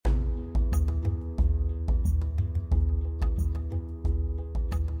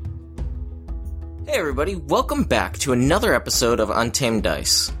Hey everybody, welcome back to another episode of Untamed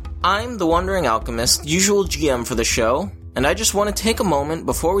Dice. I'm the Wandering Alchemist, usual GM for the show, and I just want to take a moment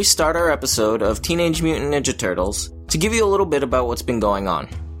before we start our episode of Teenage Mutant Ninja Turtles to give you a little bit about what's been going on.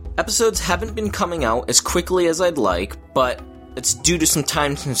 Episodes haven't been coming out as quickly as I'd like, but it's due to some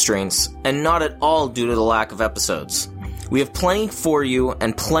time constraints, and not at all due to the lack of episodes. We have plenty for you,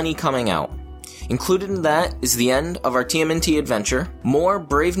 and plenty coming out. Included in that is the end of our TMNT adventure, more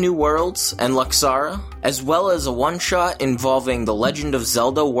Brave New Worlds and Luxara, as well as a one-shot involving The Legend of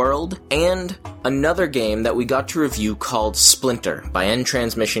Zelda World, and another game that we got to review called Splinter by End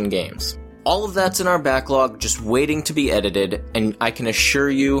Transmission Games. All of that's in our backlog, just waiting to be edited, and I can assure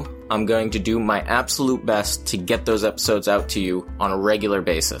you I'm going to do my absolute best to get those episodes out to you on a regular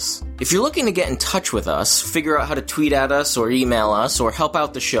basis. If you're looking to get in touch with us, figure out how to tweet at us or email us or help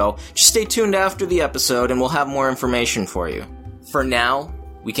out the show, just stay tuned after the episode and we'll have more information for you. For now,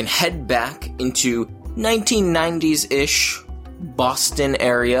 we can head back into 1990s-ish Boston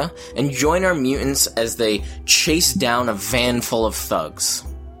area and join our mutants as they chase down a van full of thugs.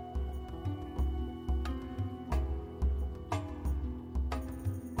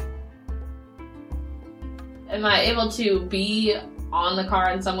 Am I able to be on the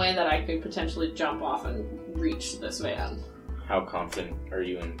car in some way that I could potentially jump off and reach this van? How confident are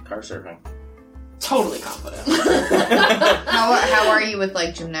you in car surfing? Totally confident. How are you with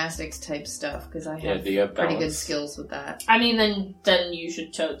like gymnastics type stuff? Because I have, do you have pretty balance? good skills with that. I mean, then you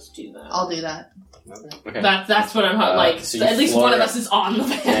should totes do that. I'll do that. Okay. That's what I'm like. So at least one of floor us is on the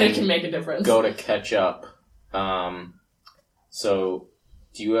van. It can make a difference. Go to catch up. So,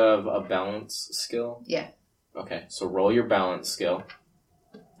 do you have a balance skill? Yeah. Okay, so roll your balance skill.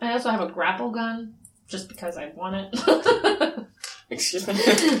 I also have a grapple gun, just because I want it. Excuse me?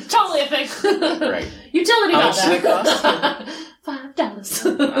 Totally a thing. Right. Utility How belt. much did it cost?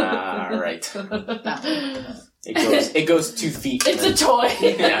 $5. Right. It goes 2 feet. It's a toy.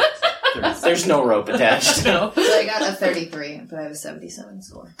 Yeah. There's no rope attached. No. So I got a 33, but I have a 77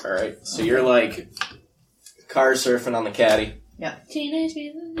 score. Alright, so you're like car surfing on the caddy. Yeah. Teenage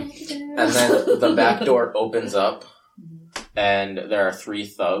Mutant Ninja Turtles. And then the back door opens up, and there are 3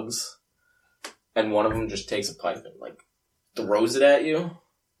 thugs, and one of them just takes a pipe and, like, throws it at you.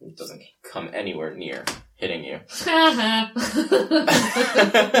 It doesn't come anywhere near hitting you.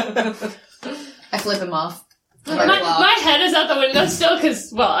 I flip him off. My head is out the window still,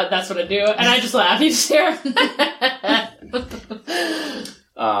 because, well, that's what I do, and I just laugh. You stare.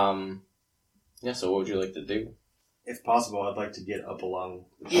 Yeah, so what would you like to do? If possible, I'd like to get up along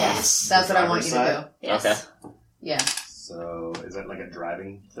the Yes, that's what I want you to side. do. Yes. Okay. Yeah. So, is that like a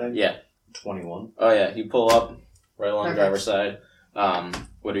driving thing? Yeah. 21. Oh, yeah, you pull up right along the Perfect. driver's side.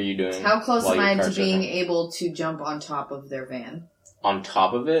 What are you doing? How close while am you're I car to being surfing? able to jump on top of their van? On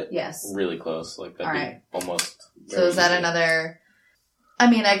top of it? Yes. Really close. Like, that'd Alright. be almost... So is that easy. another... I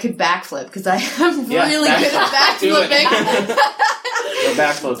mean, I could backflip, because I am Yeah, really good at Do it. backflipping. Go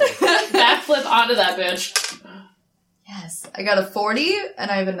backflip. Backflip onto that bitch. Yes. I got a 40,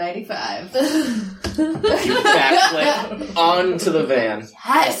 and I have a 95. You backflip onto the van.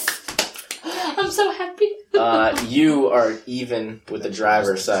 Yes! I'm so happy. You are even with the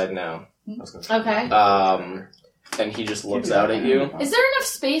driver's side now. I was gonna say Okay. And he just looks out at you. Is there enough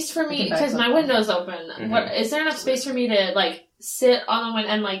space for me? Because my window's open. Mhm. What is there enough space for me to like sit on the window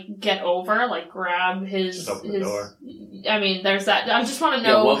and like get over, like grab his? Just open the door. I mean, there's that. I just want to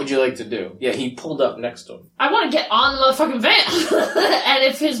Yeah, know. what would you like to do? Yeah, he pulled up next to him. I want to get on the motherfucking van, and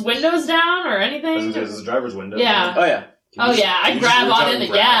if his window's down or anything. This is a driver's window. Yeah. Oh, yeah. Oh yeah, I Can you grab just reach out on and it.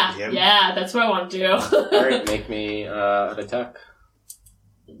 grab Yeah, him? yeah, that's what I want to do. Alright, make me an attack.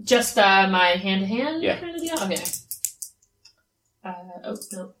 Just my hand to hand Yeah. kind of deal. Okay. Oh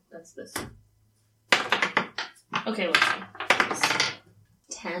no, that's this. Okay, let's see.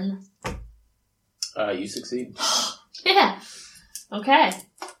 10. You succeed. Yeah. Okay.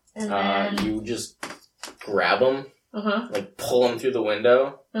 And then. You just grab him, Uh-huh. like pull him through the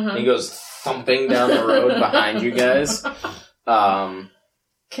window, and Uh-huh. he goes thumping down the road behind you guys. And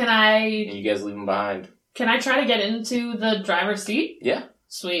you guys leave him behind. Can I try to get into the driver's seat? Yeah.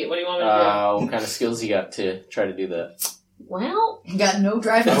 Sweet. What do you want me to What kind of skills you got to try to do that? do? Well. You got no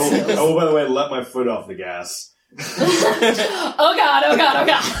driving skills. Oh, by the way, let my foot off the gas. Oh god.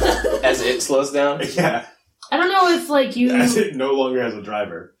 As it slows down? Yeah. I don't know if like you. As it no longer has a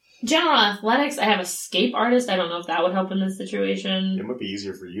driver. General athletics. I have escape artist. I don't know if that would help in this situation. It might be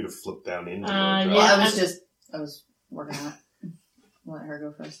easier for you to flip down into the Yeah. driver. Well, I was working on it. Let her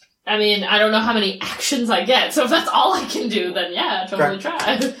go first. I mean, I don't know how many actions I get, so if that's all I can do, then yeah, totally try.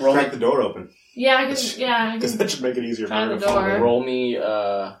 Crack the door open. Yeah, I can. Because that should make it easier for Try her the to follow. door. Roll me,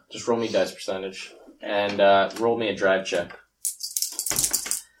 just roll me dice percentage. And roll me a drive check.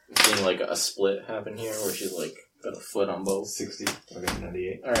 I'm seeing like a split happen here where she's like got a foot on both. 60. Okay,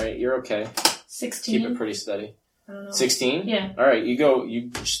 98. Alright, you're okay. 16. Keep it pretty steady. I don't know. 16? Yeah. Alright, you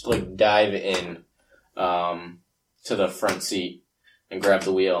just like dive in to the front seat and grab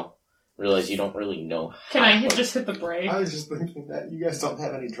the wheel. Realize you don't really know Can how. I just hit the brake? I was just thinking that you guys don't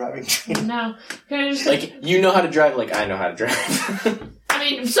have any driving training. No. Can I just Like, you know how to drive like I know how to drive. I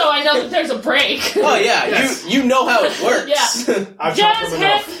mean, so I know that there's a brake. Oh yeah, Yes. you know how it works. Yeah. I've Just taught them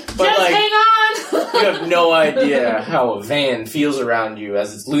enough. But, just like, hang on! You have no idea how a van feels around you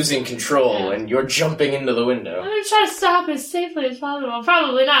as it's losing control Yeah. and you're jumping into the window. I'm gonna try to stop as safely as possible.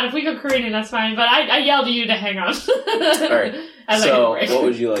 Probably not. If we go careening, that's fine. But I yelled at you to hang on. Alright, As so I hit the what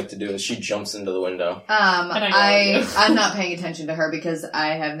brake. would you like to do? She jumps into the window. I'm not paying attention to her because I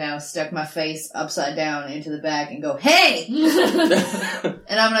have now stuck my face upside down into the back and go, hey!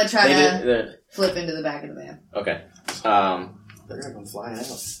 And I'm gonna try to flip into the back of the van. Okay. They're gonna come flying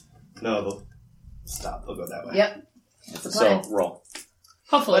out. No, they'll stop. They'll go that way. Yep. That's the So plan. roll.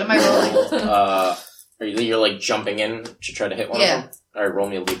 Hopefully. What am I rolling? You're like jumping in to try to hit one Yeah. of them? Alright, roll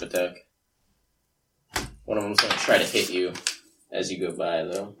me a leap attack. One of them's gonna try to hit you as you go by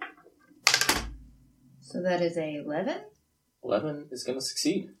though. So that is a 11? 11 is gonna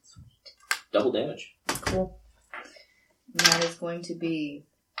succeed. Double damage. Cool. And that is going to be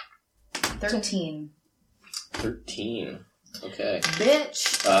 13. 13. Okay.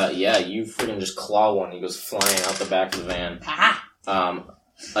 Bitch! Yeah, you freaking just claw one. He goes flying out the back of the van. Ha!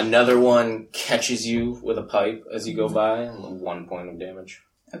 Another one catches you with a pipe as you go by. 1 point of damage.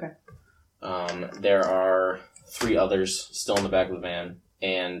 Okay. There are 3 others still in the back of the van,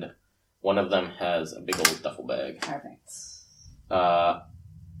 and one of them has a big old duffel bag. Perfect.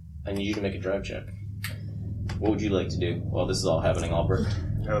 I need you to make a drive check. What would you like to do while this is all happening, Albert?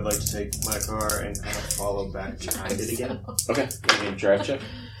 I would like to take my car and kind of follow back behind it again. Okay, give me a drive check.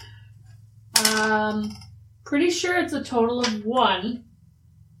 Pretty sure it's a total of 1.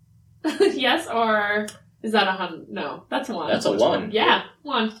 Yes, or is that 100? No, that's 1. That's a 1. Yeah,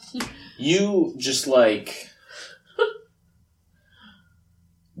 1. You just like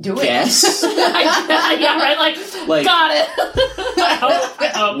Do it. guess. Yeah, right. Like, Got it.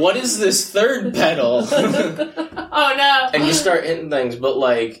 I hope. what is this third pedal? Oh no. And you start hitting things, but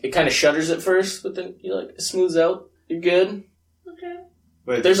like it kind of shudders at first, but then you like it smooths out. You're good. Okay.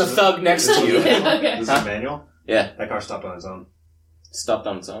 Wait, There's a this is- thug next to you. Yeah, okay. This is Huh? a manual? Yeah. That car stopped on its own. Stopped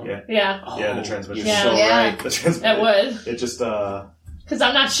on its own. Yeah. Yeah, Oh, Yeah, the transmission. You're Yeah. so Yeah. right. The transmission. it would. It just, Because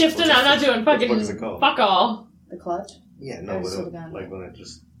I'm not shifting. I'm not doing What is it fucking called? fuck all. The clutch? Yeah, no, Or when slow it, down. like when it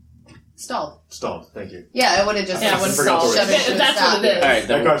just Stalled. stalled. Thank you. Yeah, it would have just Yeah, it would've stalled. shut it If to a that's stop. what it is. All right, That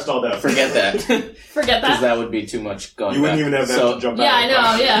then car stalled out. forget that because Forget that. that would be too much going. You wouldn't back. even have that So, to jump Yeah, out. I of the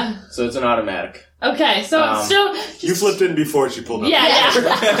car. know. Yeah. so it's an automatic. Okay, so Um, it's still. You flipped in before she pulled up. Yeah, yeah.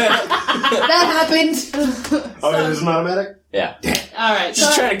 That happened! Oh, it is an automatic? Yeah, All right.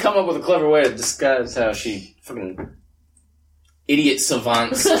 just So trying to come up with a clever way to disguise how she fucking idiot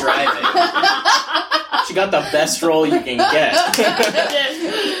savant's driving. She got the best roll you can get.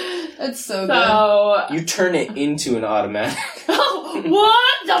 That's so good. So You turn it into an automatic.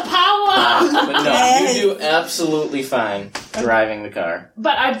 what the power? But no, you do absolutely fine driving the car.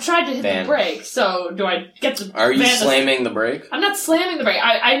 But I've tried to hit Van. the brake. So do I get the? Are you van to- slamming the brake? I'm not slamming the brake.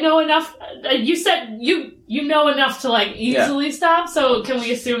 I know enough. You said you know enough to like easily stop. So can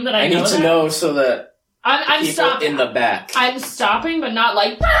we assume that I, I need to that? know so that I'm people stopping. in the back. I'm stopping, but not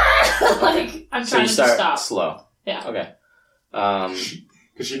like like I'm So trying you to start stop. slow. Yeah. Okay.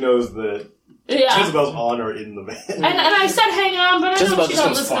 Because she knows that Yeah. Jezebel's on or in the van. And I said hang on, but I know Jezebel she just don't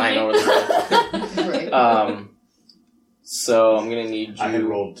comes listen flying to me. over the road. Right. So I'm gonna need you. I had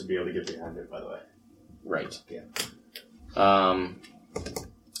rolled to be able to get behind it, by the way. Right. Yeah.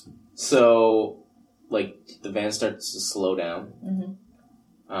 So, like, the van starts to slow down.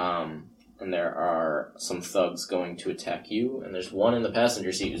 Mhm. And there are some thugs going to attack you, and there's one in the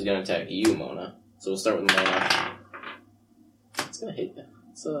passenger seat who's going to attack you, Mona. So we'll start with Mona. It's going to hit you.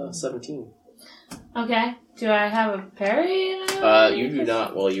 It's 17. Okay. Do I have a parry? You do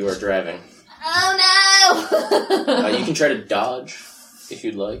not while you are driving. Oh no! You can try to dodge if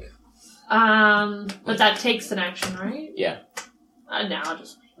you'd like. But that takes an action, right? Yeah. No, I'll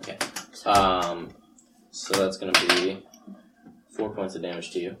just. So that's going to be 4 points of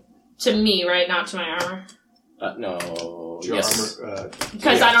damage to you. To me, right? Not to my armor. No. Your Yes. armor,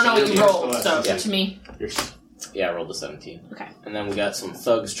 Because Yeah, I don't know what you you're rolled, still so at- yeah. to me. you're Yeah, I rolled a 17. Okay. And then we got some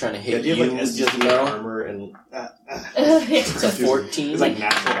thugs trying to Yeah, hit do you you. have like just SDC now. armor and... It's a 14. It's like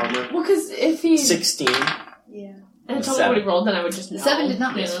natural armor. Well, because if he 16. Yeah. and told me what he rolled, then I would just know. 7 did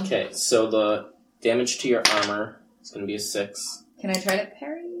not miss. You know? Okay, so the damage to your armor is going to be a 6. Can I try to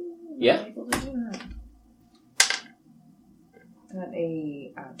parry? Yeah. Am I able to do that? Got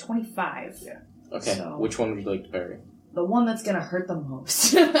a 25. Yeah. Okay, So- which one would you like to parry? The one that's gonna hurt the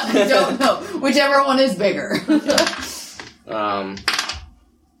most. I don't know. Whichever one is bigger.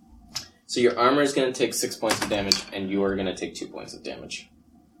 So your armor is going to take 6 points of damage, and you are going to take 2 points of damage.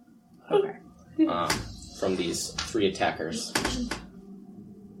 Okay. From these 3 attackers. You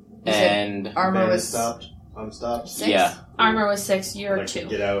said And armor Van was stopped. Unstopped. 6? yeah, Armor was 6, you're Like 2.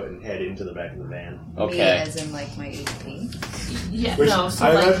 get out and head into the back of the van. Me okay. as in like my HP. Yeah, Which no, so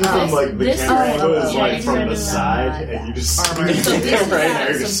I like imagine from like the this camera angle is yeah, like you're from trying the to side, and you just armor. right This is there. that,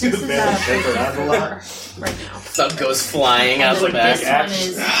 You so just see the this is van that shake around a lot. right now. Thug goes flying out the Like back. this one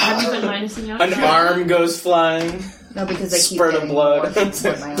is. Have you been minusing out? An arm goes flying. No, because I keep Spurt of getting blood. more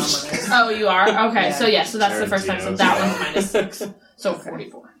from what my armor is. Oh, you are? Okay, Yeah. so that's the first time. So that one's minus 6. So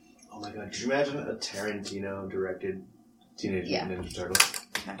 44. Oh my god! Could you imagine a Tarantino directed Teenage Yeah. Mutant Ninja Turtles?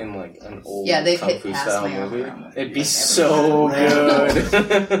 In like an old Yeah, they've Kung hit Fu past style my armor. movie. It'd be Like, so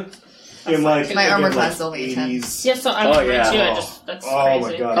good. In like My armor in, class is only 10. 80s. Yeah, so I'm Oh, right yeah. too. I just, that's Oh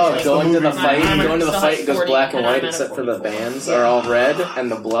crazy. my God. Oh, That's going the to the movie. fight, I'm going to the still fight, at it goes 40, black and and I'm white at except for the 44. bands are all red and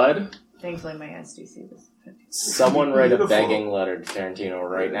the blood. Thankfully, my SDC was 50. Someone write a Beautiful. begging letter to Tarantino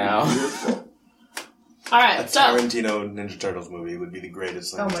right now. Beautiful. A Alright, so Tarantino Ninja Turtles movie would be the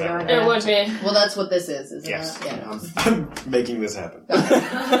greatest thing Oh my that's ever God. it happened. would be. Well, that's what this is, isn't Yes. it? Yeah. I'm making this happen.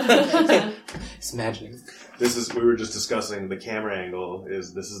 It's imagining. We were just discussing the camera angle this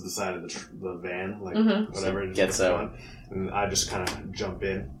is the side of the van, like Mhm. whatever it Gets is out. on. And I just kind of jump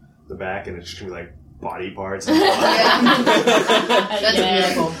in the back and it's just gonna be like body parts and Yeah. That's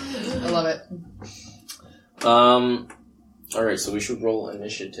Yeah. beautiful. I love it. Alright, so we should roll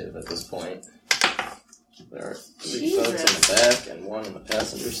initiative at this point. There are 3 Jesus. thugs in the back and 1 in the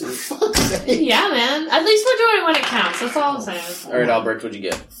passenger seat. Yeah, man. At least we're doing it when it counts. That's all I'm saying. Alright, Albert, what'd you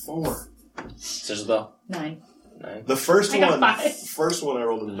get? 4. Isabel? 9. 9. The first I got one, 5. first one I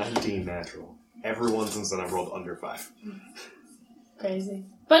rolled a 19 natural. Everyone since then I've rolled under 5. Crazy.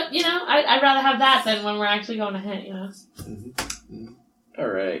 But, you know, I'd rather have that than when we're actually going to hit, you know?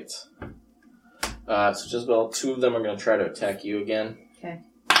 Alright. So Jezebel, 2 of them are going to try to attack you again. Okay.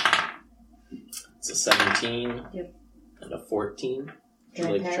 It's a 17. Yep. And a 14. Would Can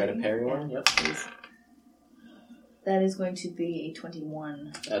you I like to try to parry Yeah, one? Yep. please. That is going to be a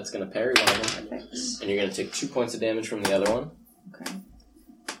 21. That's going to parry one of them. Perfect. And you're going to take 2 points of damage from the other one. Okay.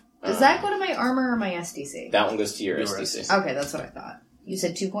 Does that go to my armor or my SDC? That one goes to your Your SDC. Okay, that's what I thought. You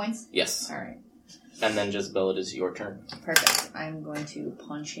said 2 points? Yes. Alright. And then Jezebel, it is your turn. Perfect. I'm going to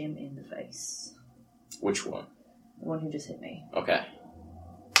punch him in the face. Which one? The one who just hit me. Okay.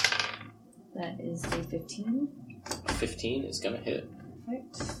 That is a 15. 15 is going to hit.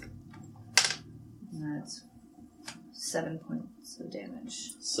 Perfect. And that's 7 points of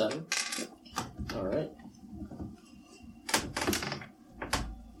damage. 7. Alright.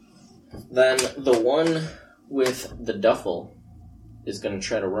 Then the one with the duffel is going to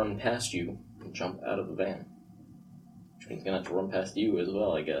try to run past you and jump out of the van. Which means he's going to have to run past you as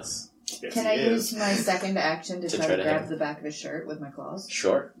well, I guess. Yes, Can he I is. use my second action to To try try to to grab hit the back of his shirt with my claws?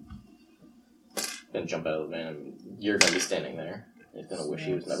 Sure. Going to jump out of the van. You're going to be standing there. He's going to wish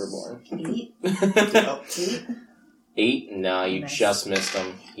he was never born. 8? Yep. 8? 8? No, you Nice. just missed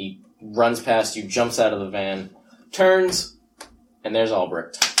him. He runs past you, jumps out of the van, turns, and there's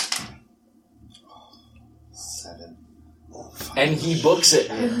Albrecht. 7. And he books it.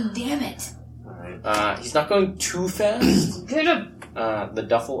 Damn it. Alright. He's not going too fast. Get him! The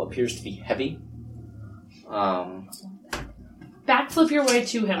duffel appears to be heavy. Backflip your way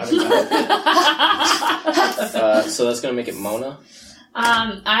to him. So that's going to make it Mona.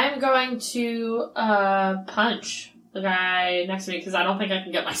 I'm going to punch the guy next to me because I don't think I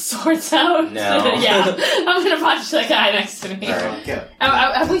can get my swords out. No. Yeah, I'm going to punch the guy next to me. All right. Okay.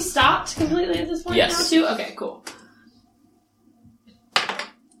 Have we stopped completely at this point Yes. now, too? Okay, cool.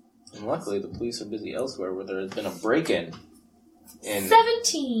 And luckily, the police are busy elsewhere where there has been a break-in.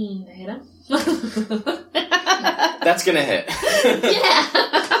 17. I hit him. That's going to hit.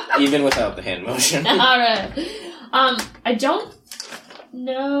 Yeah. Even without the hand motion. Alright. I don't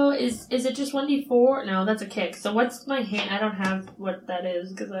know. Is it just 1d4? No, that's a kick. So what's my hand? I don't have what that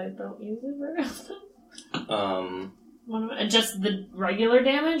is because I don't use it very often. Just the regular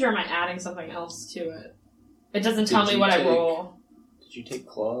damage, or am I adding something else to it? It doesn't tell Did me you what I take- roll. Did you take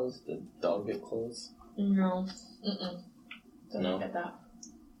claws? Did the dog get claws? No. Don't No. get that.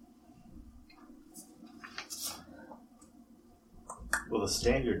 Well, the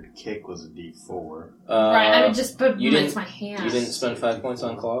standard kick was a D4. Right, I would just put you minus didn't- my hand. You didn't spend 5 points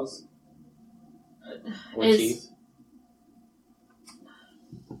on claws? Or Is- teeth?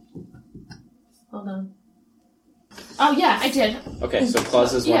 Hold on. Oh, yeah, I did. Okay, so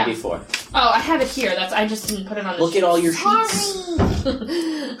claws is Yeah. 1d4. Oh, I have it here. I just didn't put it on the Look at all your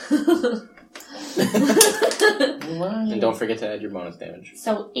And don't forget to add your bonus damage.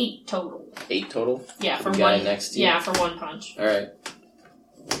 So 8 total. 8 total? Yeah, for The guy one. next to you? Yeah, for one punch. Alright.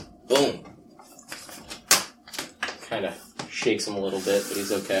 Boom. Kind of shakes him a little bit, but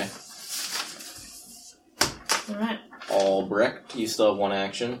he's okay. Alright. Albrecht, you still have 1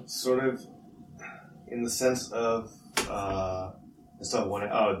 action. Sort of, in the sense of, I still have one.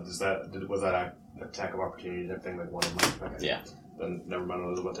 Oh, was that an attack of opportunity type thing? Like one of my. Okay. Yeah. Then never mind. I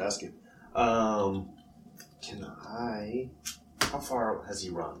was about to ask you. Can I? How far has he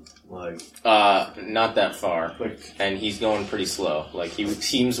run? Like, Not that far. like, And he's going pretty slow. Like, he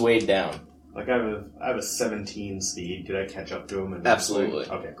seems weighed down. like I have a 17 speed. Could I catch up to him? And Absolutely.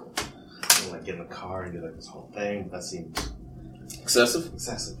 Okay, cool. And, like get in the car and do like this whole thing. That seems Excessive?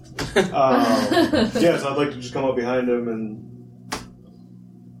 excessive. Yeah, so I'd like to just come up behind him and.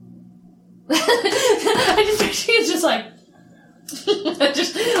 I just picture he's just like...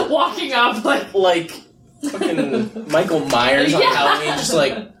 just walking up like... Fucking Michael Myers on Yeah. Halloween, just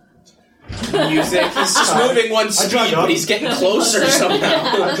like music. He's just moving one jog speed, up. but he's getting closer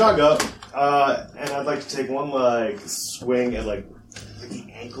somehow. I jog up, and I'd like to take one like swing at like the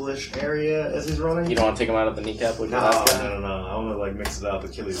ankle-ish area as he's running. You don't want to take him out of the kneecap with your No, last guy? no. I want to like mix it up,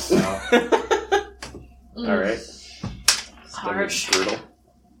 Achilles style. Alright. Harsh. Brutal.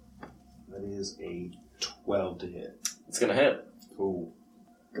 That is a 12 to hit. It's gonna hit. Ooh,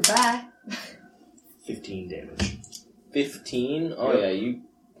 Goodbye. 15 damage. 15? Oh Yep. yeah, you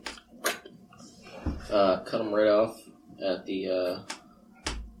cut him right off at the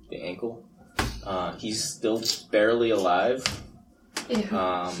ankle. He's still barely alive. Ew.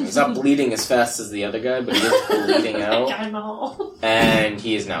 He's not bleeding as fast as the other guy, but he is bleeding out. Guy in the hall. And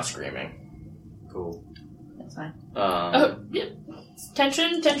he is now screaming. Cool. That's fine. Oh, yeah.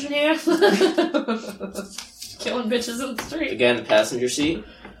 Tension here. Killing bitches in the street. Again, passenger seat.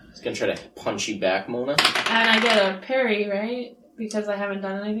 He's gonna try to punch you back, Mona. And I get a parry, right? Because I haven't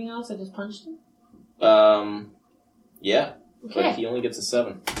done anything else, I just punched him? Yeah. Okay. But he only gets a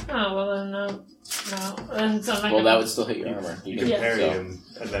 7. Oh, well then, no. So I'm not Well, gonna... that would still hit your armor. You can Yeah. parry So- him,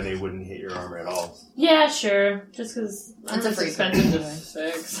 and then he wouldn't hit your armor at all. Yeah, sure. Just because It's a free expensive to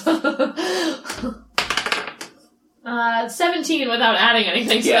parry. fix. 17 without adding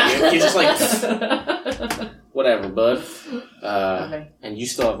anything to Yeah, that. you're just like, whatever, bud. Okay. And you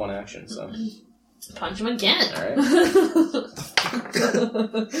still have 1 action, so. Punch him again. Alright.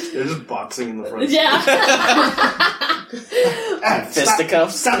 They're just boxing in the front. Yeah. Ah,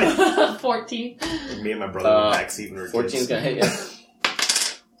 Fisticuffs. Stop it! 14. Me and my brother in the backseat and we were 14's kids. gonna hit you.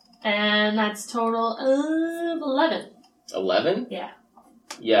 And that's total of 11. 11? Yeah.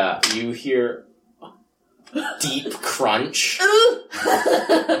 Yeah, you hear deep crunch,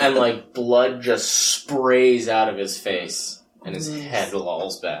 and like blood just sprays out of his face, and his head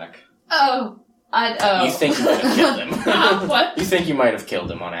lolls back. Oh. You think you might have killed him. What? You think you might have killed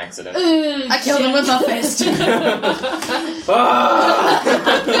him on accident. I killed him with my fist.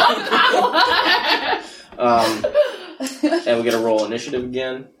 And we get to roll initiative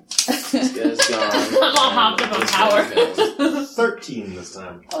again. This guy's gone. I'm all hopped up on This guy fails. power. 13 this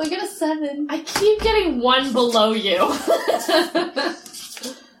time. Oh, I got a 7. I keep getting one below you.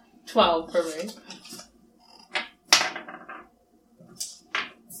 12 for me.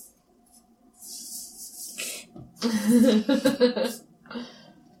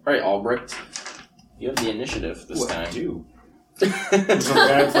 Alright, Albrecht. You have the initiative this What time. I do? So the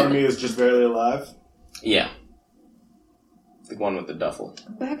guy in front of me is just barely alive? Yeah. The one with the duffel.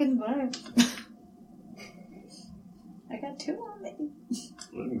 Back in the bar. I got 2 on me.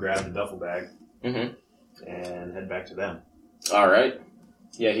 Let me grab the duffel bag Mm-hmm. and head back to them. Alright.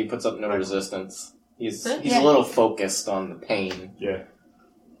 Yeah, he puts up no resistance. He's Yeah. a little focused on the pain. Yeah.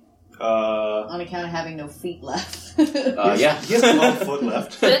 On account of having no feet left. Yeah. He has 1 foot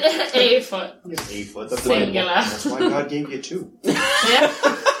left. A foot. He has 8 foot. That's Singular. why, that's why God gave you 2. Yeah.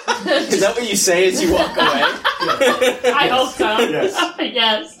 Is that what you say as you walk away? I hope so. Yes.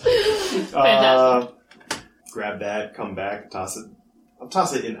 Yes. Fantastic. Grab that, come back, toss it. I'll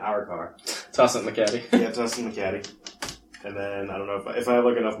toss it in our car. Toss it in the caddy. Yeah, toss it in the caddy. And then, I don't know, if I have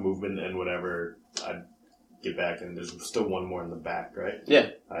like enough movement and whatever, I'd get back and there's still one more in the back, right? Yeah.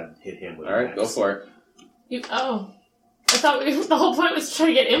 I'd hit him with Alright, an go axe. for it. I thought the whole point was to try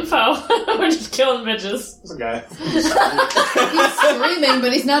to get info. We're just killing bitches. There's a guy. He's screaming,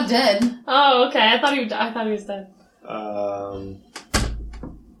 but he's not dead. Oh, okay. I thought he was dead. Yeah,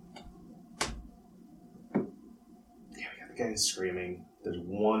 we got the guy screaming. There's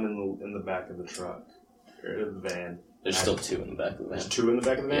one in the back of the truck. Or the van. There's still 2 in the back of the van. There's 2 in the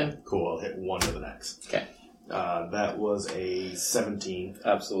back of the van? Yeah. Cool, I'll hit 1 to the next. Okay. That was a 17.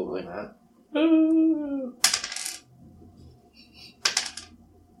 Absolutely. On that.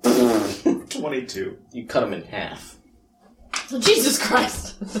 22. You cut him in half. Jesus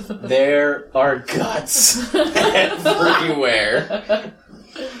Christ. There are guts everywhere.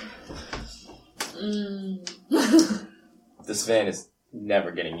 This van is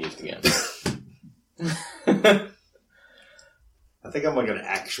never getting used again. I think I'm like an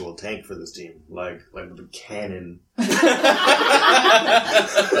actual tank for this team. Like with a cannon.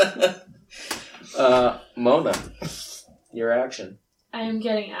 Mona, your action. I am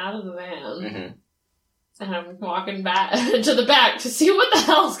getting out of the van. Mm-hmm. And I'm walking back to the back to see what the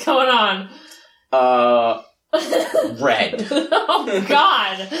hell's going on. Red. Oh,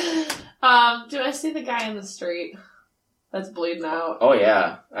 God. Do I see the guy in the street that's bleeding out? Oh,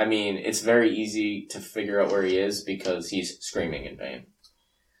 yeah. I mean, it's very easy to figure out where he is because he's screaming in pain.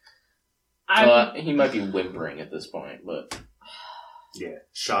 He might be whimpering at this point, but... Yeah,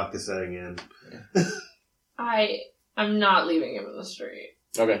 shock is setting in. I'm not leaving him in the street.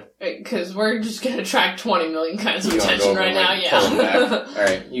 Okay. Because we're just going to attract 20 million kinds of attention right now, yeah. Pull him back.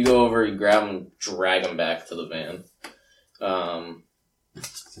 Alright, you go over, you grab him, drag him back to the van.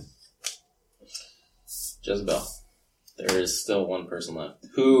 Jezebel. There is still one person left.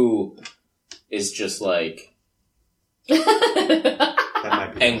 Who is just like...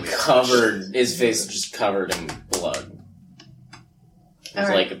 and covered, his face is just covered in blood. It's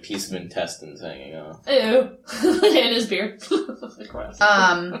like a piece of intestines hanging off. Ew. And his beard.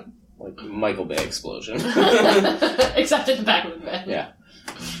 Like Michael Bay explosion. Except at the back of the bed. Yeah.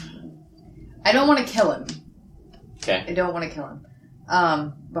 I don't want to kill him. Okay. I don't want to kill him.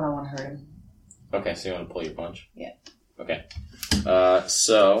 But I want to hurt him. Okay, so you want to pull your punch? Yeah. Okay.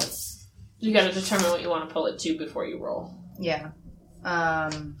 So... You gotta determine what you want to pull it to before you roll. Yeah.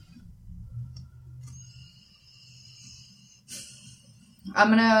 I'm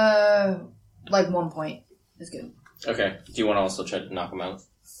gonna... 1 point is good. Okay. Do you want to also try to knock him out?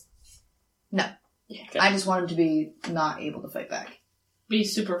 No. Okay. I just want him to be not able to fight back. Be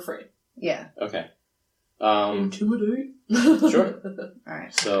super free. Yeah. Okay. Intimidate? Sure.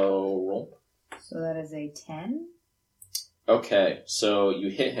 Alright. So, roll. So that is a 10. Okay, so you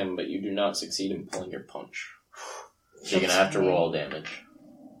hit him, but you do not succeed in pulling your punch. So you're gonna have to roll damage.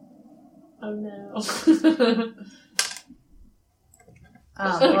 Oh no.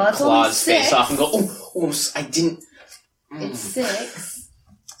 Well, that's claws 6. face off and go, oh, I didn't... It's 6.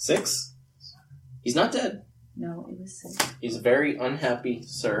 6? He's not dead. No, it was 6. He's very unhappy,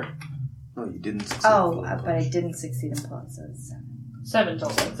 sir. Oh, you didn't succeed. But I didn't succeed in pulling, so it's 7. 7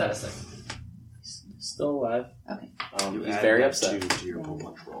 total instead of 6. Still alive. Okay. He's very upset. To your pull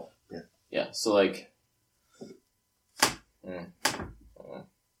punch roll. Yeah. Yeah, so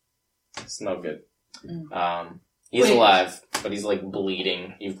it's no good. He's alive, but he's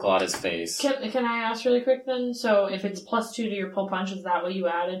bleeding. You've clawed his face. Can I ask really quick then? So if it's +2 to your pull punch, is that what you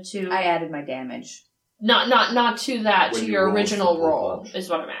added to? I added my damage. Not to that, When to you your rolled original for pull roll, punch. is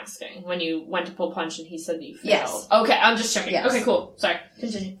what I'm asking. When you went to pull punch and he said that you failed. Yes. Okay, I'm just checking. Yes. Okay, cool. Sorry.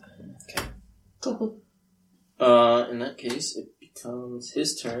 Continue. Okay. Cool. In that case, it becomes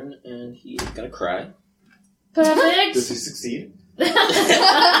his turn, and he is gonna cry. Perfect. Does he succeed?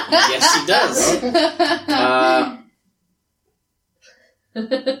 Yes, he does.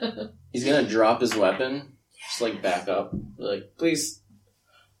 He's gonna drop his weapon, just back up, please.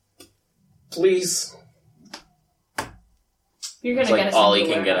 You're gonna It's get us all into he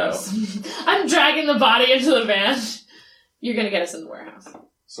the can get warehouse. I'm dragging the body into the van. You're gonna get us in the warehouse.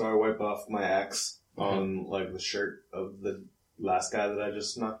 So I wipe off my axe on the shirt of the last guy that I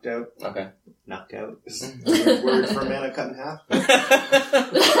just knocked out. Okay. Knocked out is a weird word for a man I cut in half.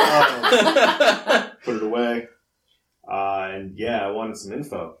 Put it away. And yeah, I wanted some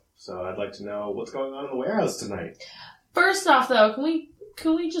info. So I'd like to know what's going on in the warehouse tonight. First off, though,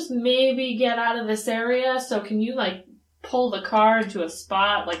 can we just maybe get out of this area? So can you pull the car into a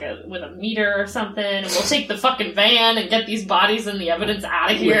spot with a meter or something, and we'll take the fucking van and get these bodies and the evidence out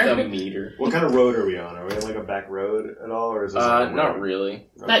of here? With a meter. What kind of road are we on? Are we on a back road at all, or is this Not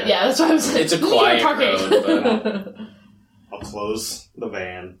really. Okay. That's what I'm saying. It's a quiet road, but... I'll close the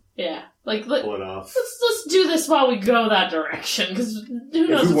van. Yeah. Pull it off. Let's do this while we go that direction, because who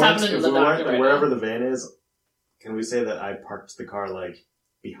knows what's happening in the dark right wherever now. the van is, Can we say that I parked the car, like,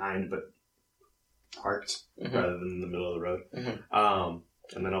 behind, but parked, rather than in the middle of the road?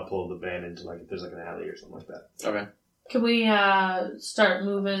 And then I'll pull the van into, like, if there's, like, an alley or something like that. Okay. Can we start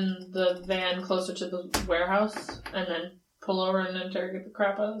moving the van closer to the warehouse and then pull over and interrogate the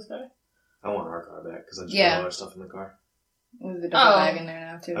crap out of this guy? I want our car back, because I just put all our stuff in the car. With the double bag in there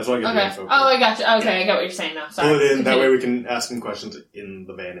now, too. I just want to get the info. Oh, I got you. Okay, I got what you're saying now. Sorry. Pull it in, that way we can ask him questions in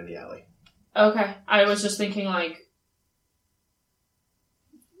the van in the alley. Okay. I was just thinking, like...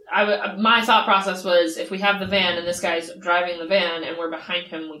 my thought process was, if we have the van and this guy's driving the van and we're behind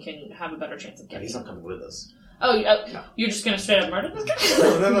him, we can have a better chance of getting him. He's not coming with us. Oh, no. You're just going to straight up murder this guy?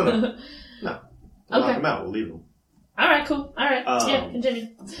 No. No. We'll knock him out. We'll leave him. Alright, cool. Alright. Yeah, continue.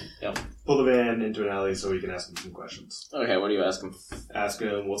 Yep. Pull the van into an alley so we can ask him some questions. Okay, what do you ask him? Ask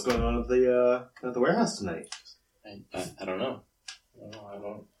him what's going on at the warehouse tonight. I don't know. I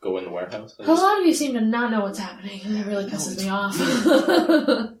don't go in the warehouse. A lot of you seem to not know what's happening, and it really pisses me off.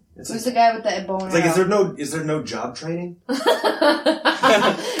 Who's the guy with that bone? It's like, is there no job training? Clinton,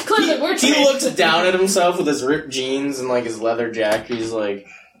 we're trained. He looks down at himself with his ripped jeans and like his leather jacket. He's like,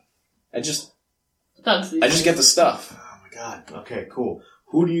 I just get the stuff. Oh my god. Okay, cool.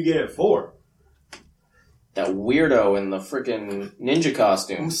 Who do you get it for? That weirdo in the frickin' ninja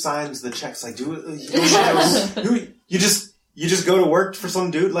costume. Who signs the checks? Like, you just go to work for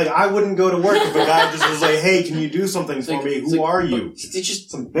some dude? Like, I wouldn't go to work if a guy just was like, hey, can you do something for me? Who are you? It's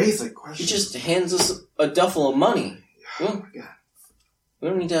just some basic questions. He just hands us a duffel of money. Oh my god. We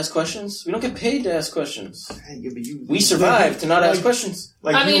don't need to ask questions. We don't get paid to ask questions. Hey, yeah, but we survive to not ask questions.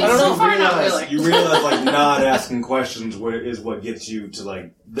 Like, I mean, I don't so know. far not really. You realize, like, not asking questions is what gets you to,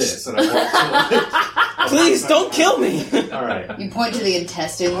 like, this. And I want to, like... Please, don't kill me! Alright. You point to the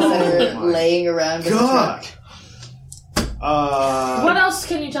intestines that are laying around. God! What else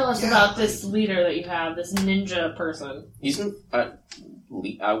can you tell us about this leader that you have, this ninja person? He's not a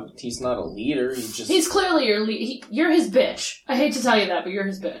leader. He's clearly your lead. You're his bitch. I hate to tell you that, but you're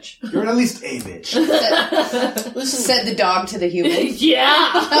his bitch. You're at least a bitch. Said the dog to the human.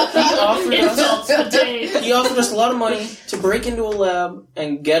 Yeah. He offered us a lot of money to break into a lab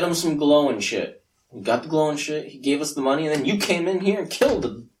and get him some glowing shit. We got the glowing shit. He gave us the money, and then you came in here and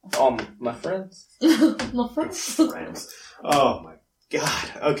killed all my friends. My friends. Oh my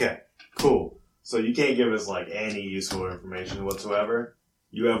god. Okay. Cool. So you can't give us, like, any useful information whatsoever.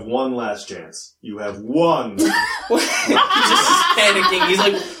 You have one last chance. You have one. He's just panicking. He's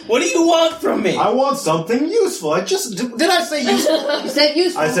like, what do you want from me? I want something useful. Did I say useful? You said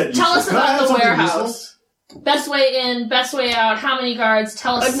useful. I said useful. Tell us about the warehouse. Best way in, best way out, how many guards,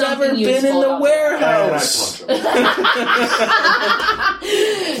 tell us something useful. I've never been in the warehouse.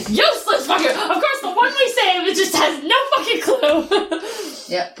 Useless fucker! Of course, the one we saved just has no fucking clue.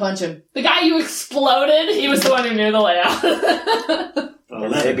 Yep, punch him. The guy you exploded, he was the one who knew the layout. Or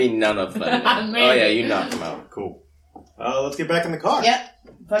maybe none of them. Oh yeah, you knocked him out. Cool. Let's get back in the car. Yep.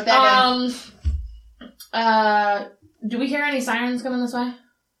 Put that down. Do we hear any sirens coming this way?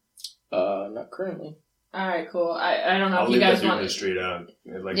 Not currently. Alright, cool. I don't know I'll if you guys leave want the street out.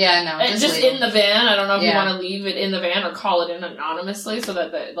 no. Just in the van. I don't know if you want to leave it in the van or call it in anonymously so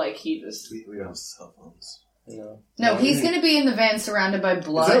that he just... We don't have cell phones. No, he's going to be in the van surrounded by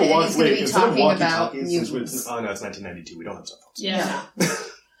blood, and he's going to be talking about mutants. Oh, no, it's 1992. We don't have cell phones. Yeah.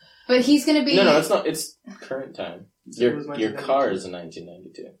 But he's going to be... No, it's not. It's current time. Your car is in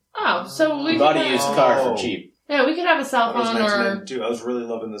 1992. Oh, so we... You bought a used car for cheap. Yeah, we could have a cell phone or... I was really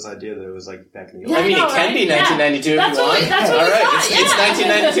loving this idea that it was like back in the old... I mean, it can be 1992 if you want. That's what we thought, It's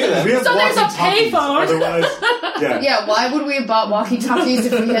 1992 then. So there's a payphone. Otherwise, yeah, why would we have bought walkie-talkies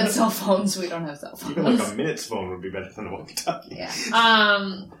if we had cell phones? We don't have cell phones. Even like a minute's phone would be better than a walkie-talkie. Yeah.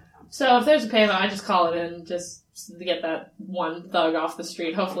 So if there's a payphone, I just call it in just to get that one thug off the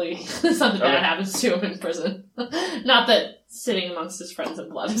street. Hopefully something bad happens to him in prison. Not that sitting amongst his friends in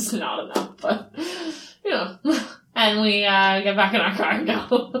blood is not enough, but... And we get back in our car and go.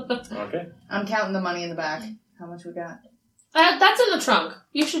 Okay. I'm counting the money in the back. How much we got? That's in the trunk.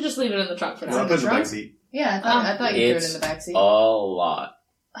 You should just leave it in the trunk for now. I'll put it in the back seat. Yeah, I thought you threw it in the back seat. A lot.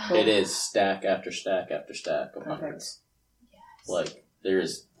 It is stack after stack after stack of hundreds. Yes. Like,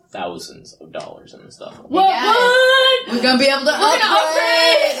 there's thousands of dollars in the stuff. What? We're gonna be able to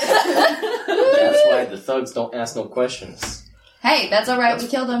upgrade! That's why the thugs don't ask no questions. Hey, that's alright, we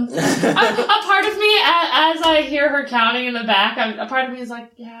killed him. A part of me, as I hear her counting in the back, a part of me is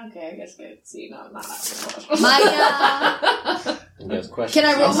like, yeah, okay, I guess I can see. No, I'm not asking questions. Can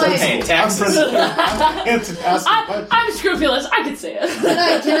I roll my... paying taxes. I'm scrupulous. I can see it.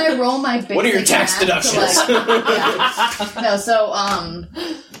 Can I roll my basic... What are your tax deductions? No, so,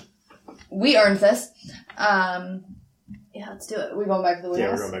 we earned this. Yeah, let's do it. Are we going back to the warehouse?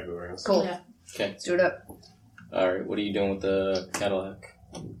 Yeah, we're going back to the warehouse. Cool. Yeah. Okay. Let's do it up. Alright, what are you doing with the Cadillac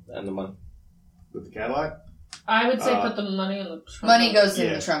and the money? With the Cadillac? I would say put the money in the trunk. Money goes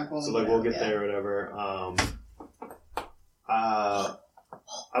in the trunk. So, like, we'll get there or whatever.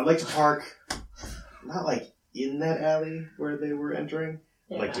 I'd like to park, not, like, in that alley where they were entering.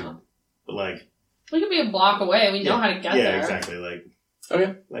 Yeah. I'd like to, but, like... We could be a block away. We know how to get there. Yeah, exactly. Like...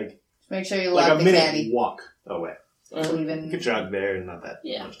 Okay. Like... Make sure you like lock a the minute caddy. walk away. Leaving. You could jog there and not that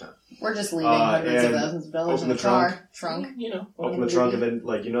much time. We're just leaving hundreds of and thousands of dollars in open the the car. Trunk. You know. Open the trunk and then,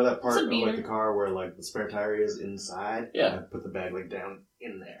 like, you know that part It's a of, beater. like, the car where, like, the spare tire is inside? Yeah. I'd put the bag, like, down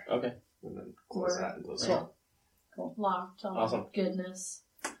in there. Okay. And then close that and close it. Cool. Cool. Locked. Oh, Awesome. Goodness.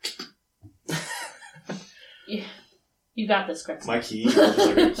 Yeah. You got this, Chris. My key is just,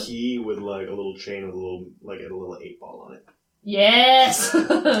 like, a key with, like, a little chain with a little 8-ball on it. Yes!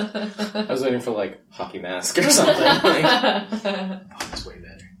 I was waiting for, like, hockey mask or something. Like... Oh, it's way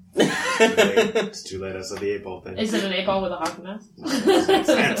better. It's too late. I said the 8-ball thing. Is it an 8-ball with a hockey mask? Makes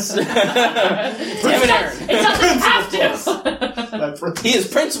sense. Damn it, Aaron. It doesn't have to! He is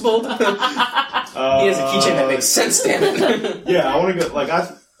principled. He has a keychain that makes sense, damn it. Yeah, I want to go, like,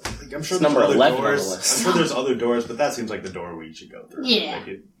 I'm sure It's there's number other 11 on the doors. list. I'm sure there's other doors, but that seems like the door we should go through. Yeah. Like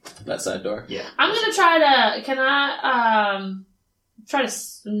it, That side door. yeah. I'm gonna try to... Can I, try to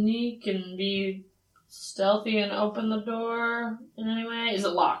sneak and be stealthy and open the door in any way? Is it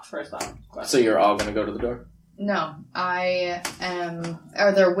locked, first off? So you're all gonna go to the door? No, I am.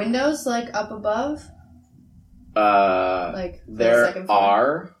 Are there windows like up above? Like the There second floor?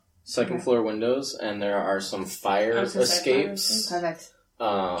 are second floor windows, and there are some fire I was gonna say fire escapes. Perfect.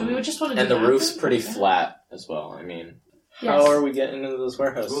 Do we just want to do And the that roof's then? pretty Okay. flat as well. I mean, Yes. how are we getting into this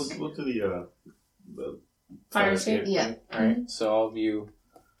warehouse? We'll do the Fire escape? Yeah. Alright, so all of you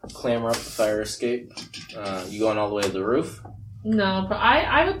clamber up the fire escape. You going all the way to the roof? No, but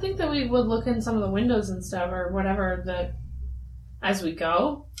I would think that we would look in some of the windows and stuff, or whatever, that as we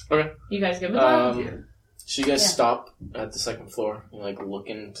go. Okay. You guys good with that? So you guys Yeah. stop at the second floor. You like look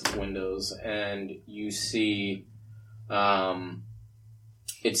into the windows, and you see,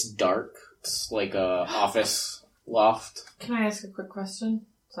 it's dark. It's like a office loft. Can I ask a quick question?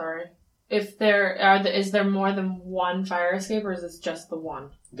 Sorry. If is there more than one fire escape, or is this just the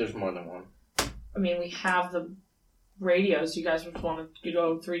one? There's more than one. I mean, we have the radios. You guys would want to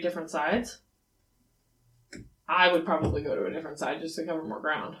go 3 different sides? I would probably go to a different side just to cover more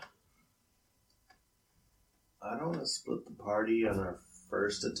ground. I don't want to split the party on our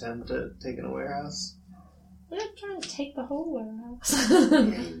first attempt at taking a warehouse. We're not trying to take the whole warehouse.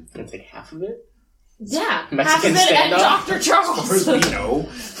 Can take half of it? Yeah, Mexican half of it and standoff? Dr. Charles. As far as we know.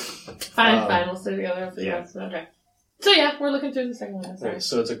 Fine, we'll stay together for you Yeah. guys. Okay. So yeah, we're looking through the second one. Sorry. Right,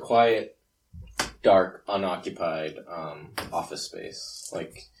 so it's a quiet, dark, unoccupied office space.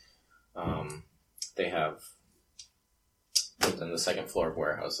 Like, they have within the second floor of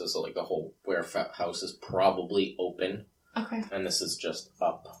warehouses, so like the whole warehouse is probably open, Okay. and this is just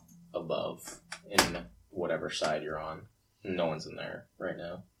up above in whatever side you're on. No one's in there right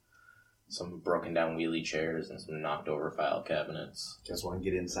now. Some broken down wheelie chairs and some knocked over file cabinets. Just want to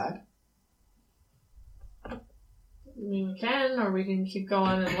get inside? I mean, we can, or we can keep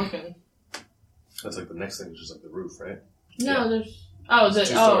going and looking. That's like the next thing is just like the roof, right? No, Yeah. there's... Oh, Two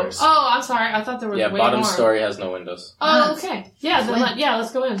stories. I'm sorry. I thought there was Yeah, way bottom more. story has no windows. Oh, okay. Yeah, then Win.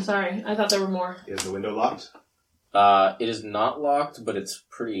 let's go in. Sorry. I thought there were more. Is the window locked? It is not locked, but it's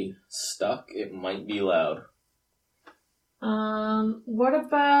pretty stuck. It might be loud. What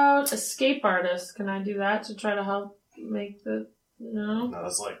about escape artist? Can I do that to try to help make the... No? No,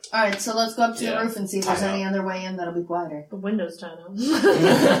 that's like... Alright, so let's go up to Yeah. the roof and see if there's Tie any other way in that'll be quieter. The window's tied up.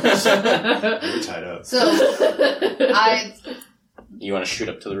 We're tied up. So, I You want to shoot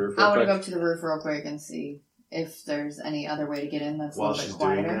up to the roof real want to quick? go up to the roof real quick and see if there's any other way to get in that's a While little she's bit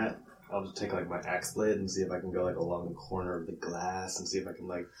doing quieter. that, I'll just take like my axe blade and see if I can go like along the corner of the glass and see if I can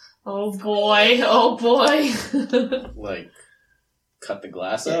like... Oh boy. Oh boy. Like, cut the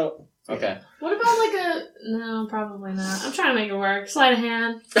glass out? Okay. What about like a... No, probably not. I'm trying to make it work. Sleight of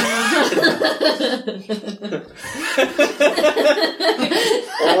hand.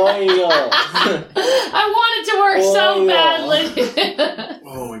 I want it to work so badly.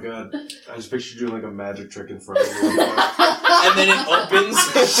 Oh my god. I just pictured you doing like a magic trick in front of you. And then it opens.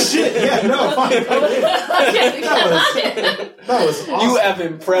 Shit, yeah, no, fine. Okay, That was awesome. You have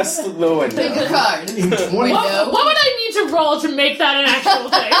impressed the Pick a window. card. In 20... Window. what would I need to roll to make that an actual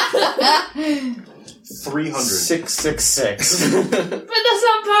thing? 300. 666. But that's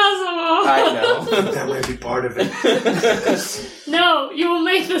not possible. I know. That might be part of it. No, you will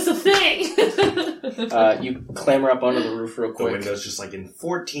make this a thing. You clamber up onto the roof real quick. The window's just like, in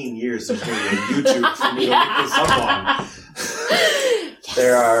 14 years, there's going to be a YouTube for me to look this up on. Yes.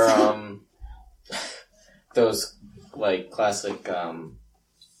 There are those like classic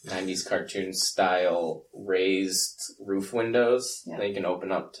 90s cartoon style raised roof windows. Yeah. They can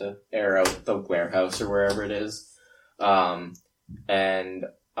open up to air out the warehouse or wherever it is. And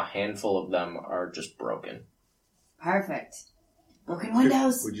a handful of them are just broken. Perfect. Broken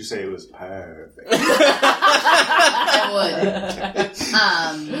windows. Would you say it was perfect? I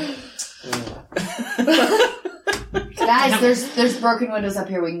would. Guys, there's broken windows up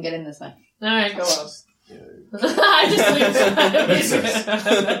here. We can get in this way. Alright, go up. I just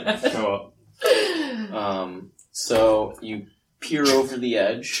Go up. So you peer over the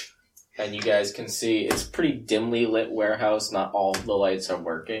edge, and you guys can see it's a pretty dimly lit warehouse. Not all of the lights are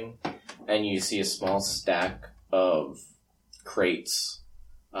working, and you see a small stack of crates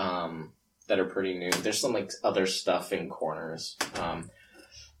that are pretty new. There's some like other stuff in corners,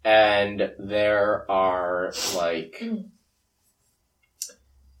 and there are like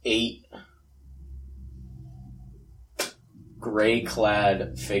 8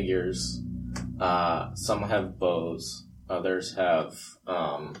 gray-clad figures. Some have bows, others have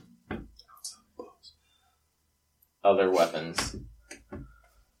other weapons.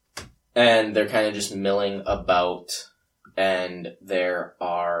 And they're kind of just milling about, and there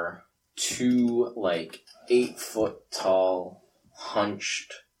are 2, 8-foot tall,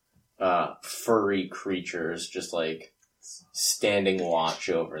 hunched, furry creatures just, standing watch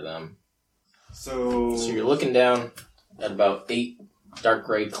over them. So you're looking down at about 8 dark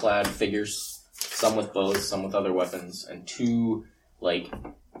gray clad figures, some with bows, some with other weapons, and 2,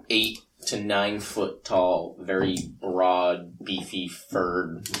 8 to 9 foot tall, very broad, beefy,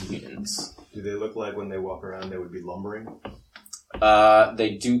 furred mutants. Do they look like when they walk around they would be lumbering?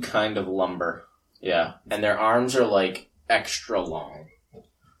 They do kind of lumber, yeah. And their arms are, extra long.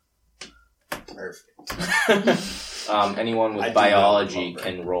 Perfect. Anyone with biology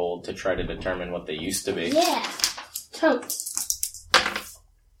can roll to try to determine what they used to be. Yeah! Totes.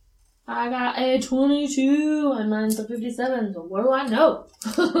 I got a 22 and mine's a 57, so what do I know?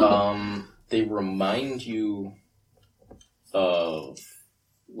 They remind you of,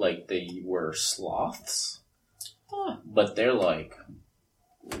 they were sloths, but they're,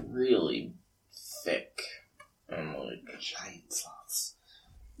 really thick and, giant sloths.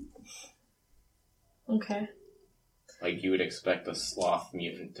 Okay. You would expect a sloth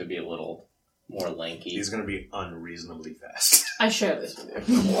mutant to be a little more lanky. He's going to be unreasonably fast. I share this with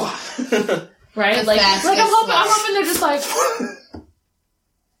you. Right? I'm hoping they're just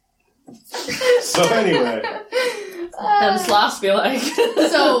So anyway. Them sloths be like.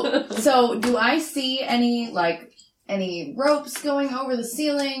 So do I see any ropes going over the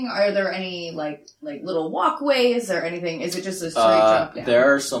ceiling? Are there any little walkways or anything? Is it just a straight drop down?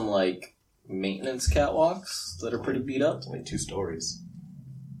 There are some maintenance catwalks that are pretty beat up. Only 2 stories.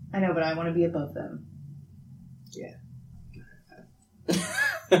 I know, but I want to be above them. Yeah.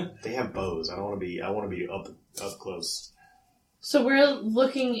 They have bows. I want to be up close. So we're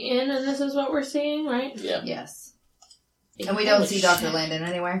looking in, and this is what we're seeing, right? Yeah. Yes. And we don't see Dr. Landon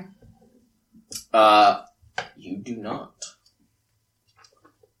anywhere? You do not.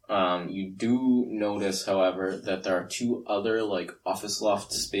 You do notice, however, that there are 2 other, office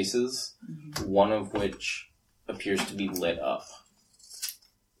loft spaces, one of which appears to be lit up.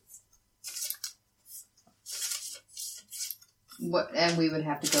 And we would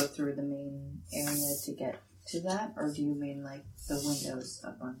have to go through the main area to get to that? Or do you mean, the windows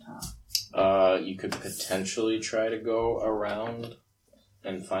up on top? You could potentially try to go around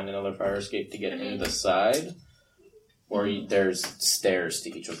and find another fire escape to get into the side. Or there's stairs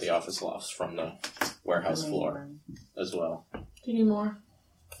to each of the office lofts from the warehouse floor as well. Do you need more?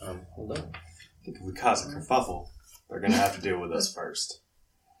 Hold on. I think if we cause a kerfuffle, they're going to have to deal with us first.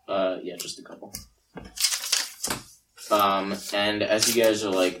 Yeah, just a couple. And as you guys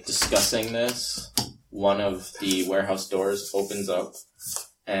are, discussing this, one of the warehouse doors opens up,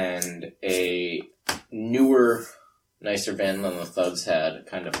 and a newer, nicer van than the thugs had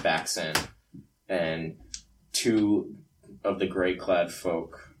kind of backs in, and 2 of the gray-clad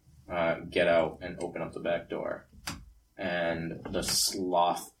folk get out and open up the back door. And the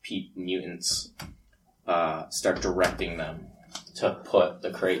sloth mutants start directing them to put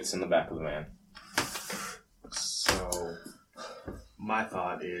the crates in the back of the van. So, my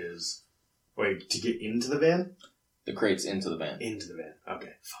thought is... Wait, to get into the van? The crates into the van. Into the van.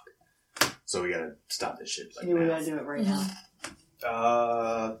 Okay, fuck. So we gotta stop this shit we gotta do it right now.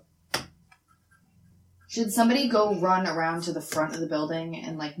 Should somebody go run around to the front of the building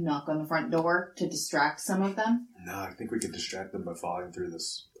and, like, knock on the front door to distract some of them? No, I think we could distract them by falling through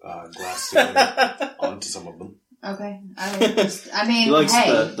this glass ceiling onto some of them. Okay. I mean, he likes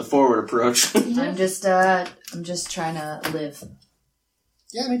hey. the forward approach. I'm just trying to live.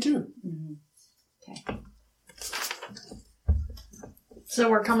 Yeah, me too. Mm-hmm. Okay. So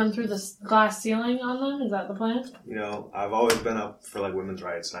we're coming through this glass ceiling on them? Is that the plan? You know, I've always been up for, like, women's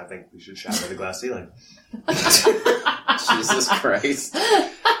rights, and I think we should shatter the glass ceiling. Jesus Christ.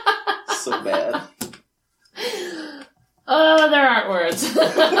 So bad. There aren't words.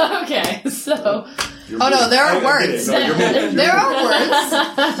 Okay, so... Oh, no, there are words. No, there are words.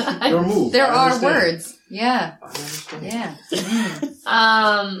 Your move. There are words. Yeah. I understand. Yeah.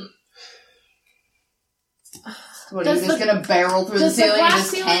 What, are you just going to barrel through the ceiling and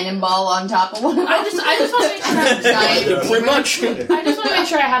just cannonball on top of one of them? I just want to make sure Pretty much. I just want to make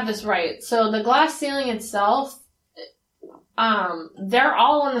sure I have this right. So the glass ceiling itself, they're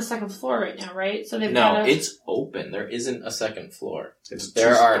all on the second floor right now, right? So they've got it's open. There isn't a second floor.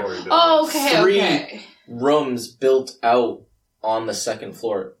 There are three rooms built out on the second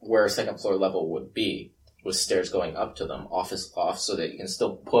floor where a second floor level would be, with stairs going up to them, office loft, so that you can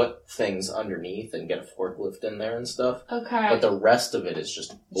still put things underneath and get a forklift in there and stuff. Okay. But the rest of it is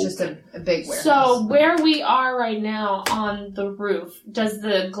just open. Just a big warehouse. So where we are right now on the roof, does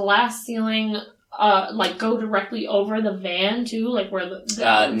the glass ceiling go directly over the van too? Like where the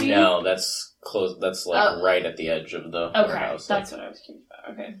no, that's close. That's right at the edge of the warehouse. That's what I was curious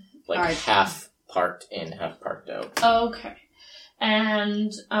about. Okay. Like half parked in, half parked out. Okay.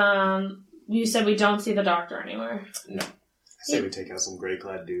 And you said we don't see the doctor anywhere. No. I say we take out some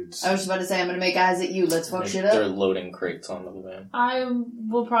gray-clad dudes. I was just about to say, I'm going to make eyes at you. Let's fuck shit up. They're loading crates onto the van. I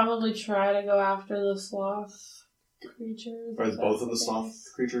will probably try to go after the sloth creatures. Are both of the sloth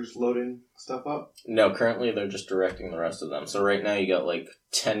creatures loading stuff up? No, currently they're just directing the rest of them. So right now you got like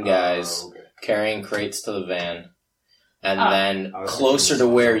 10 guys carrying crates to the van. And then closer to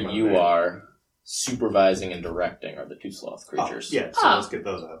where you are, supervising and directing are the two sloth creatures. Let's get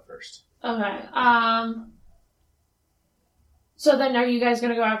those out first. Okay. So then are you guys going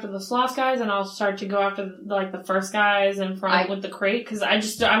to go after the sloth guys and I'll start to go after the first guys in front with the crate? Because I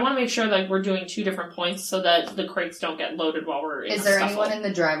want to make sure we're doing two different points so that the crates don't get loaded while we're in. Is there anyone in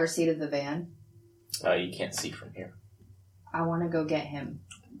the driver's seat of the van? You can't see from here. I want to go get him.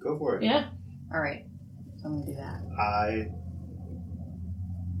 Go for it. Yeah. Alright. I'm going to do that.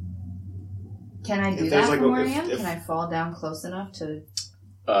 Can I do that from where I am? Can I fall down close enough to...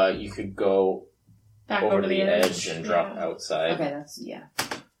 You could go back over the edge and drop outside. Okay, that's... Yeah.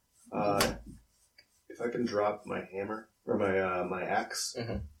 If I can drop my hammer, or my axe,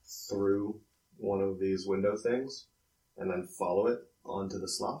 through one of these window things, and then follow it onto the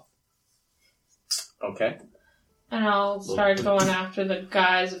sloth. Okay. And I'll start going after the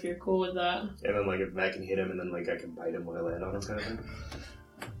guys if you're cool with that. And then, if I can hit him, and then, I can bite him when I land on him, kind of thing.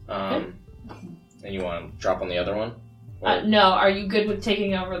 And you want to drop on the other one? No, are you good with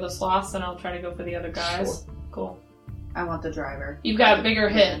taking over the sloths? And I'll try to go for the other guys. Sure. Cool. I want the driver. You've got a bigger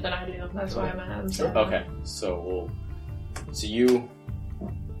hit than I do. That's why I'm at him. Sure. Okay, so you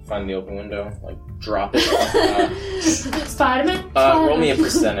find the open window, drop it. Spider-Man? Roll me a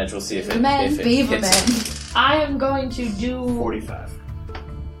percentage. We'll see if it hits. I am going to do 45.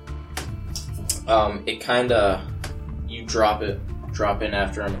 It kind of, you drop in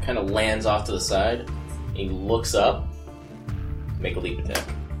after him. It kind of lands off to the side. He looks up. Make a leap attack.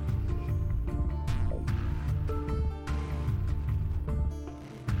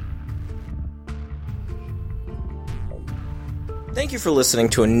 Thank you for listening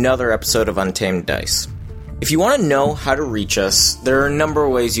to another episode of Untamed Dice. If you want to know how to reach us, there are a number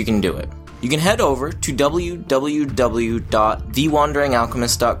of ways you can do it. You can head over to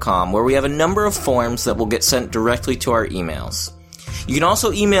www.thewanderingalchemist.com, where we have a number of forms that will get sent directly to our emails. You can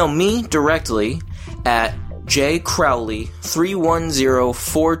also email me directly at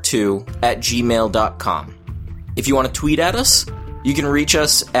jcrowley31042@gmail.com. If you want to tweet at us, you can reach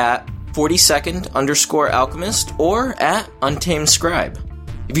us at 42nd_alchemist or at Untamed Scribe.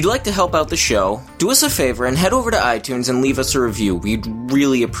 If you'd like to help out the show, do us a favor and head over to iTunes and leave us a review. We'd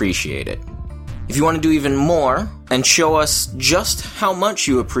really appreciate it. If you want to do even more and show us just how much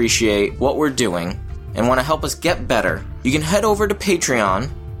you appreciate what we're doing and want to help us get better, you can head over to Patreon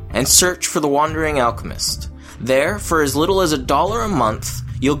and search for The Wandering Alchemist. There, for as little as $1 a month,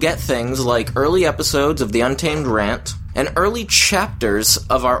 you'll get things like early episodes of The Untamed Rant and early chapters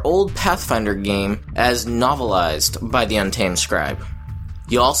of our old Pathfinder game as novelized by the Untamed Scribe.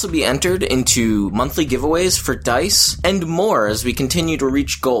 You'll also be entered into monthly giveaways for dice and more as we continue to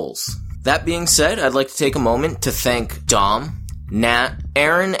reach goals. That being said, I'd like to take a moment to thank Dom, Nat,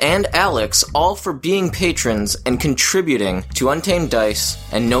 Aaron, and Alex all for being patrons and contributing to Untamed Dice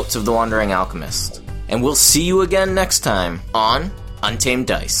and Notes of the Wandering Alchemist. And we'll see you again next time on Untamed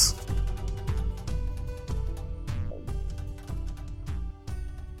Dice.